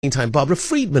Meantime, Barbara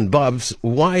Friedman, Barbs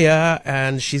Wire,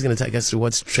 and she's going to take us through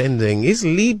what's trending. Is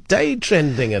Leap Day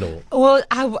trending at all? Well,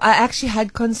 I actually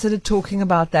had considered talking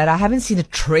about that. I haven't seen it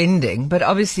trending, but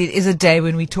obviously it is a day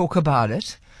when we talk about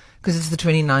it because it's the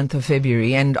 29th of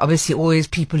February, and obviously always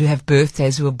people who have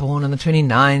birthdays who were born on the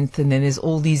 29th, and then there's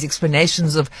all these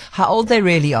explanations of how old they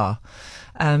really are.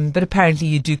 But apparently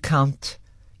you do count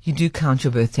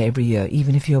your birthday every year,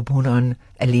 even if you're born on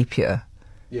a leap year.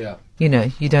 Yeah. You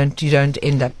know, you don't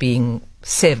end up being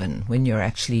 7 when you're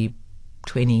actually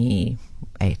 28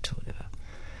 or whatever.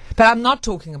 But I'm not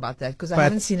talking about that because I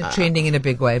haven't seen it trending in a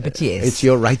big way. But yes, it's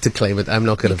your right to claim it. I'm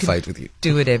not going to fight with you.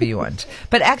 Do whatever you want.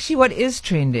 But actually, what is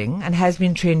trending and has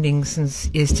been trending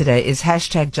since yesterday is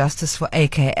hashtag Justice for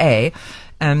AKA.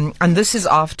 And this is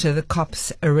after the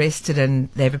cops arrested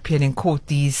and they've appeared in court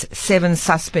these 7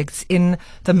 suspects in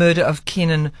the murder of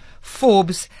Kenan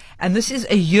Forbes. And this is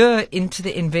a year into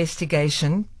the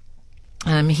investigation.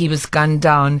 He was gunned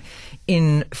down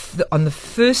on the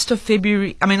 1st of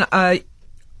February,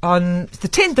 on the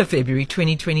 10th of February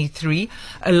 2023,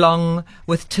 along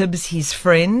with Tibbs, his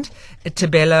friend,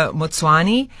 Tabela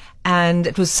Motswani. And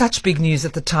it was such big news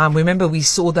at the time. Remember, we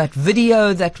saw that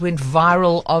video that went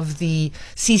viral of the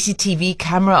CCTV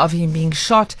camera of him being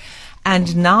shot.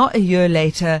 And now, a year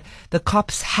later, the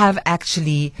cops have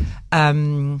actually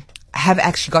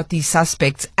got these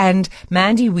suspects. And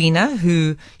Mandy Wiener,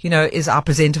 who, is our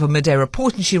presenter for Midday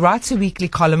Report, and she writes a weekly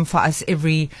column for us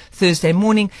every Thursday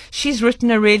morning. She's written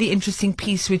a really interesting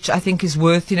piece, which I think is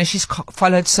worth, she's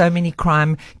followed so many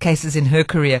crime cases in her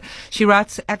career. She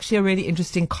writes actually a really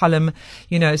interesting column,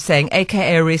 saying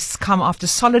AKA arrests come after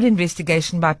solid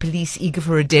investigation by police eager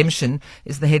for redemption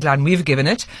is the headline we've given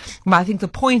it. But I think the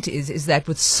point is that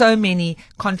with so many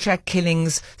contract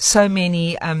killings, so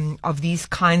many of these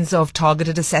kinds of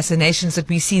targeted assassinations that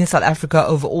we see in South Africa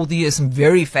over all the years, some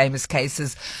very famous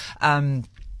cases,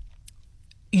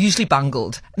 usually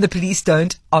bungled. The police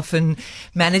don't often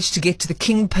manage to get to the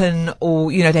kingpin,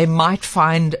 or, they might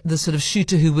find the sort of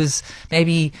shooter who was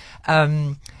maybe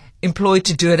employed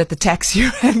to do it at the taxi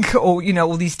rank, or,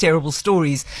 all these terrible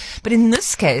stories. But in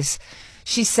this case,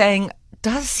 she's saying,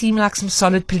 does seem like some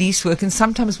solid police work, and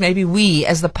sometimes maybe we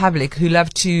as the public who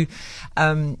love to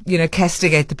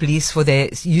castigate the police for their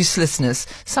uselessness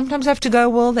sometimes have to go,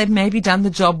 well, they've maybe done the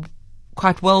job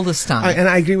quite well this time. And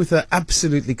I agree with her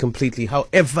absolutely, completely.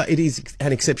 However, it is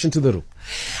an exception to the rule.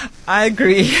 I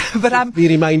agree, but I'm be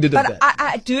reminded of that.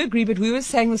 I do agree, but we were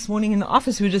saying this morning in the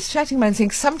office, we were just chatting about it and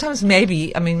saying sometimes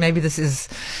maybe this is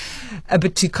a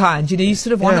bit too kind. You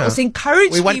sort of want to also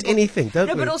encourage people. We want anything, don't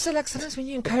we? No, but also like sometimes when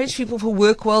you encourage people for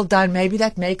work well done, maybe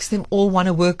that makes them all want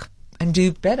to work and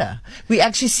do better. We're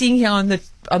actually seeing here on the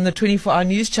 24-hour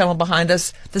news channel behind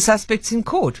us the suspects in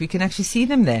court. We can actually see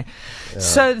them there. Yeah.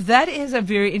 So that is a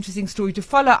very interesting story to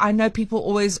follow. I know people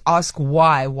always ask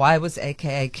why. Why was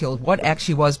AKA killed? What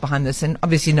actually was behind this? And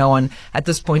obviously no one at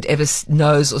this point ever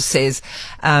knows or says.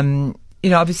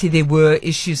 Obviously there were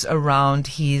issues around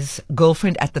his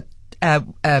girlfriend at the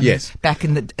yes. Back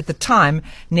at the time,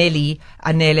 Nelly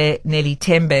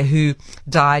Tembe, who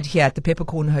died here at the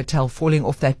Peppercorn Hotel, falling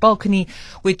off that balcony,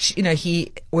 which,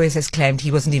 he always has claimed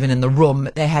he wasn't even in the room.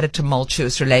 They had a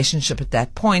tumultuous relationship at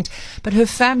that point. But her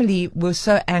family were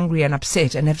so angry and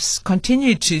upset and have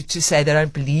continued to say they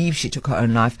don't believe she took her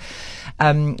own life.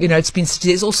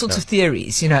 There's all sorts of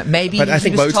theories, maybe but he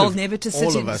was told never to sit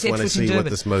all in of us set want to foot in see Durban. what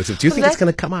this motive. Do you think it's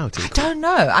going to come out? I don't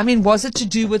know. Was it to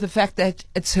do with the fact that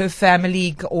it's her family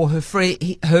or her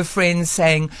friends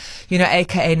saying,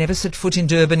 AKA never set foot in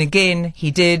Durban again?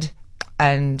 He did,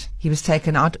 and he was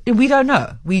taken out. We don't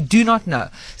know. We do not know.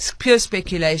 It's pure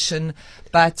speculation,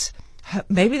 but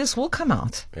maybe this will come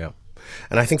out. Yeah.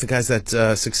 And I think the guys that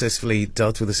successfully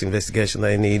dealt with this investigation,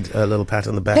 they need a little pat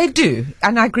on the back. They do.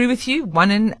 And I agree with you.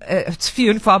 It's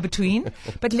few and far between.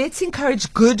 But let's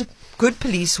encourage good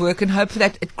police work and hope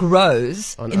that it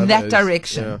grows in that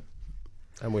direction. Yeah.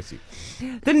 I'm with you.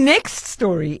 The next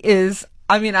story is,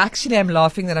 actually I'm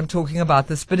laughing that I'm talking about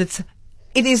this, but it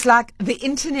is like the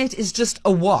internet is just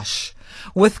awash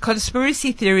with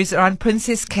conspiracy theories around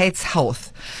Princess Kate's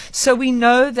health. So we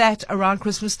know that around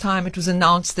Christmas time it was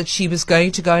announced that she was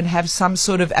going to go and have some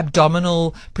sort of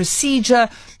abdominal procedure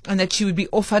and that she would be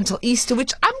off until Easter,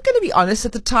 which I'm going to be honest,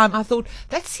 at the time I thought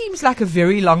that seems like a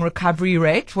very long recovery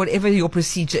rate, whatever your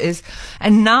procedure is.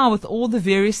 And now with all the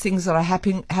various things that are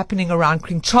happening around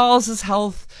King Charles's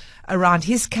health, around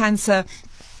his cancer,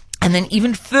 and then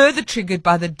even further triggered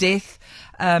by the death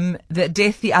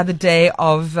the other day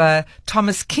of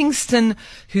Thomas Kingston,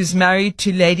 who's married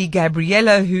to Lady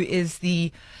Gabriella, who is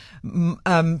the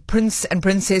Prince and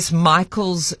Princess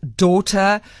Michael's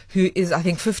daughter, who is, I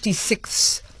think,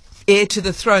 56 heir to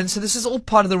the throne. So this is all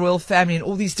part of the royal family and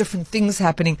all these different things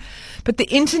happening. But the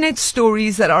internet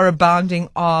stories that are abounding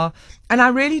are, and I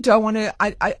really don't want to,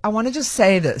 I want to just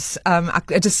say this,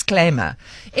 a disclaimer.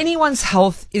 Anyone's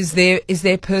health is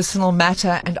their personal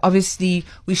matter, and obviously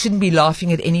we shouldn't be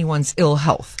laughing at anyone's ill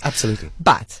health. Absolutely.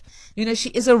 But, you know, she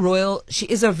is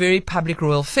a very public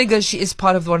royal figure. She is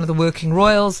part of one of the working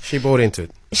royals. She bought into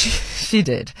it. She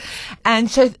did. And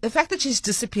so the fact that she's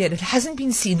disappeared, it hasn't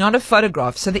been seen, not a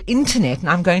photograph. So the internet, and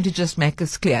I'm going to just make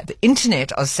this clear, the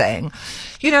internet are saying,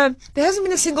 you know, there hasn't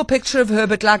been a single picture of her,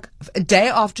 but like a day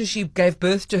after she gave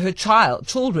birth to her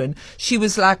children, she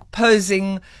was like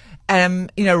posing,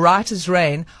 you know, right as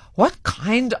rain. What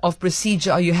kind of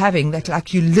procedure are you having that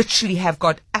like you literally have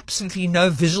got absolutely no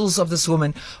visuals of this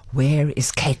woman? Where is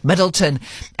Kate Middleton?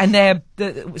 And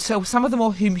so some of the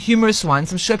more humorous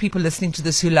ones, I'm sure people listening to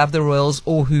this who love the royals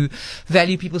or who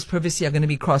value people's privacy are going to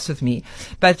be cross with me.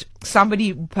 But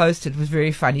somebody posted, was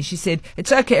very funny. She said,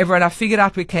 "It's okay, everyone. I figured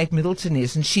out where Kate Middleton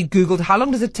is." And she Googled, how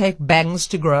long does it take bangs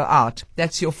to grow out?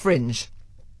 That's your fringe.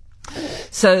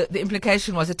 So the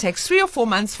implication was it takes 3 or 4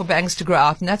 months for bangs to grow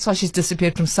out, and that's why she's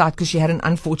disappeared from sight, because she had an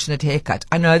unfortunate haircut.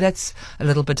 I know that's a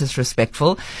little bit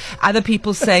disrespectful. Other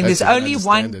people saying there's only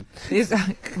one.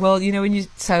 Well, you know,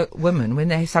 women, when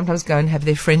they sometimes go and have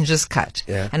their fringes cut,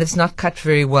 and it's not cut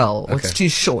very well, or it's too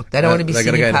short, they don't want to be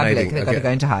seen in public. They've got to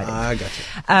go into hiding. I got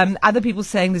you. Other people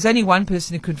saying there's only one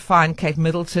person who could find Kate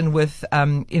Middleton with,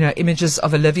 you know, images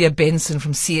of Olivia Benson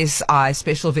from CSI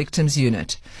Special Victims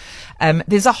Unit.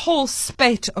 There's a whole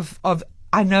spate of,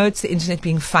 I know it's the internet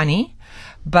being funny,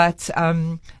 but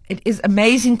it is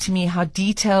amazing to me how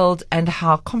detailed and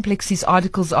how complex these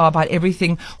articles are about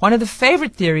everything. One of the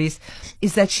favorite theories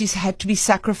is that she's had to be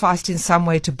sacrificed in some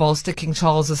way to bolster King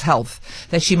Charles's health,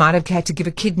 that she might have had to give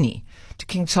a kidney to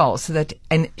King Charles,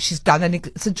 and she's done that.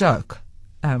 It's a joke,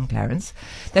 Clarence,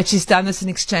 that she's done this in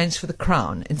exchange for the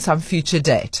crown in some future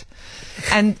date.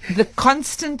 And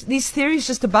these theories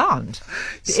just abound.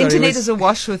 The internet is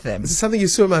awash with them. It's something you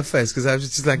saw in my face, because I was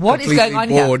just like what completely is going on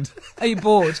bored. Here? Are you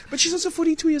bored? But she's also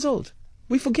 42 years old.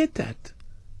 We forget that.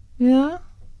 Yeah.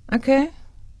 Okay.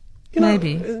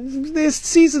 Maybe. There's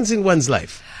seasons in one's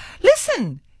life.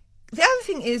 Listen. The other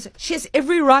thing is, she has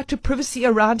every right to privacy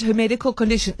around her medical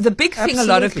condition. The big thing a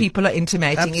lot of people are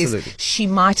intimating is she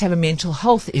might have a mental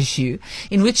health issue,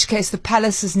 in which case the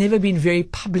palace has never been very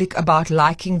public about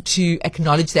liking to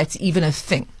acknowledge that's even a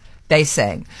thing. They're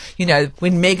saying, you know,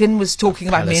 when Meghan was talking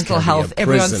about mental health,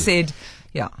 everyone said,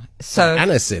 yeah. So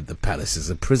Diana said the palace is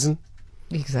a prison.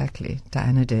 Exactly.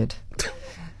 Diana did.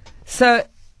 So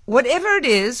whatever it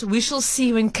is, we shall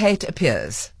see when Kate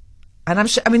appears. And I'm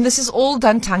sure, I mean, this is all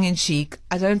done tongue-in-cheek.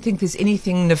 I don't think there's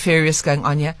anything nefarious going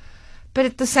on here. But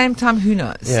at the same time, who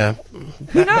knows? Yeah.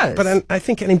 Who knows? But I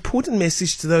think an important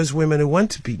message to those women who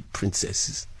want to be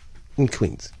princesses and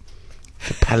queens.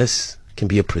 The palace can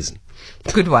be a prison.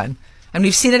 Good one. And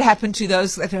we've seen it happen to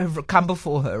those that have come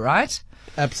before her, right?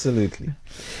 Absolutely.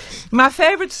 My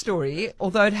favorite story,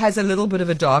 although it has a little bit of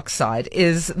a dark side,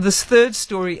 is this third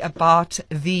story about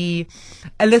a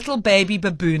little baby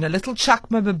baboon, a little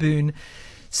chakma baboon.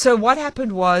 So what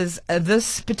happened was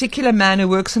this particular man who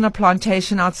works on a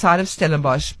plantation outside of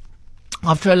Stellenbosch,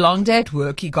 after a long day at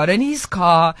work, he got in his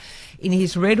car, in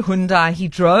his red Hyundai. He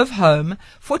drove home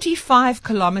 45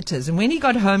 kilometers. And when he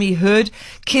got home, he heard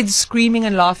kids screaming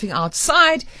and laughing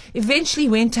outside. Eventually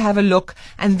went to have a look.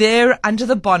 And there under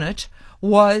the bonnet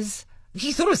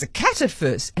he thought it was a cat at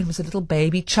first, and it was a little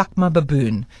baby chakma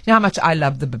baboon. You know how much I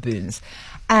love the baboons.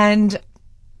 And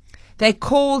they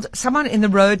called someone in the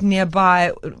road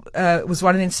nearby, was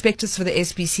one of the inspectors for the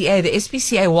SPCA. The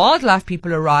SPCA wildlife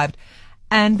people arrived,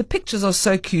 and the pictures are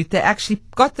so cute. They actually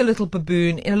got the little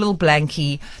baboon in a little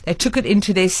blankie. They took it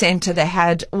into their center. They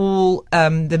had all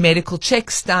the medical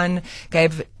checks done,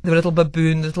 gave the little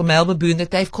male baboon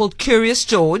that they've called Curious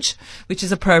George, which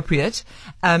is appropriate,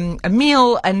 a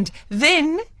meal. And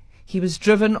then he was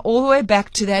driven all the way back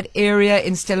to that area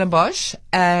in Stellenbosch,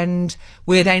 and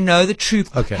where they know the troop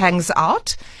hangs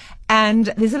out. And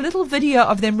there's a little video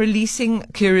of them releasing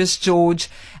Curious George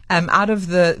out of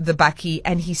the bakkie,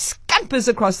 and he scampers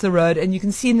across the road, and you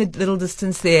can see in the little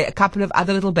distance there a couple of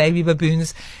other little baby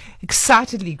baboons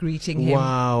excitedly greeting him.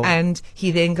 Wow. And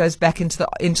he then goes back into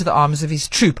the arms of his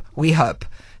troop, we hope.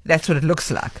 That's what it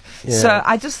looks like. Yeah. So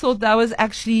I just thought that was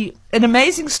actually an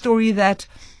amazing story, that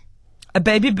a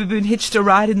baby baboon hitched a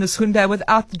ride in this Hyundai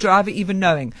without the driver even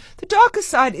knowing. The darker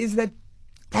side is that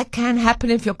that can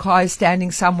happen if your car is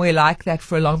standing somewhere like that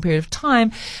for a long period of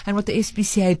time. And what the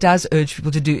SPCA does urge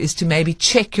people to do is to maybe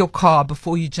check your car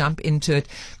before you jump into it.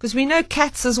 Because we know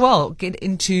cats as well get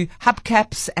into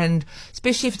hubcaps, and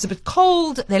especially if it's a bit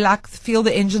cold, they feel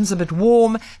the engine's a bit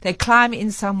warm. They climb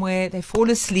in somewhere, they fall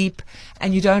asleep,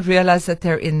 and you don't realize that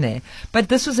they're in there. But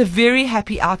this was a very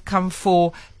happy outcome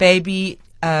for baby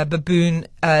baboon,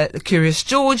 Curious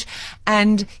George,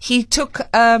 and he took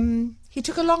a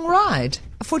long ride,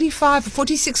 a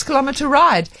 46 kilometer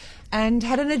ride, and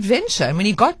had an adventure. And when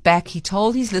he got back, he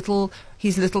told his little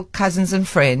cousins and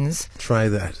friends, try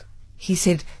that. He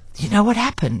said, you know what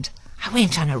happened? I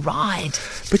went on a ride.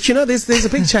 But there's a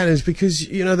big challenge, because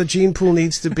the gene pool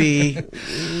needs to be,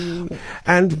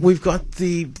 and we've got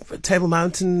the Table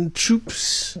Mountain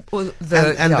troops,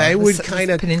 they would kind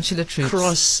of Peninsula troops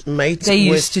cross mate they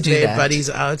with used to do their that. buddies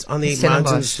out on the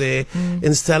Stellenbosch. mountains there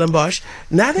in Stellenbosch.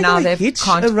 Now they've got to hitch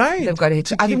a ride. They've got to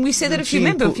hitch. I think we said that a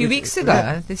few weeks ago.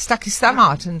 Yeah. They stuck his thumb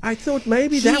out, and I thought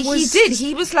maybe he did.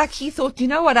 He thought, you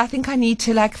know what? I think I need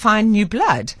to find new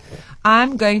blood.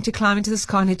 I'm going to climb into this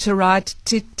car and hitch a ride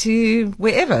to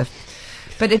wherever.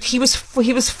 But he was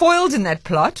foiled in that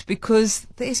plot, because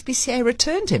the SPCA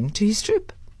returned him to his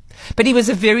troop. But he was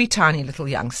a very tiny little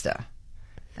youngster,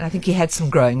 and I think he had some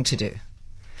growing to do.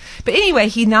 But anyway,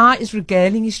 he now is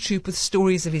regaling his troop with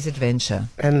stories of his adventure.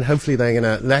 And hopefully they're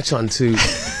going to latch on to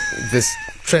this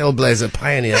trailblazer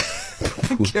pioneer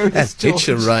and hitch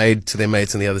a ride to their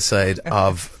mates on the other side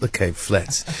of the Cape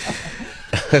Flats.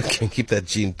 Okay, keep that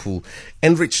gene pool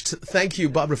enriched. Thank you,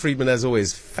 Barbara Friedman, as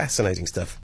always. Fascinating stuff.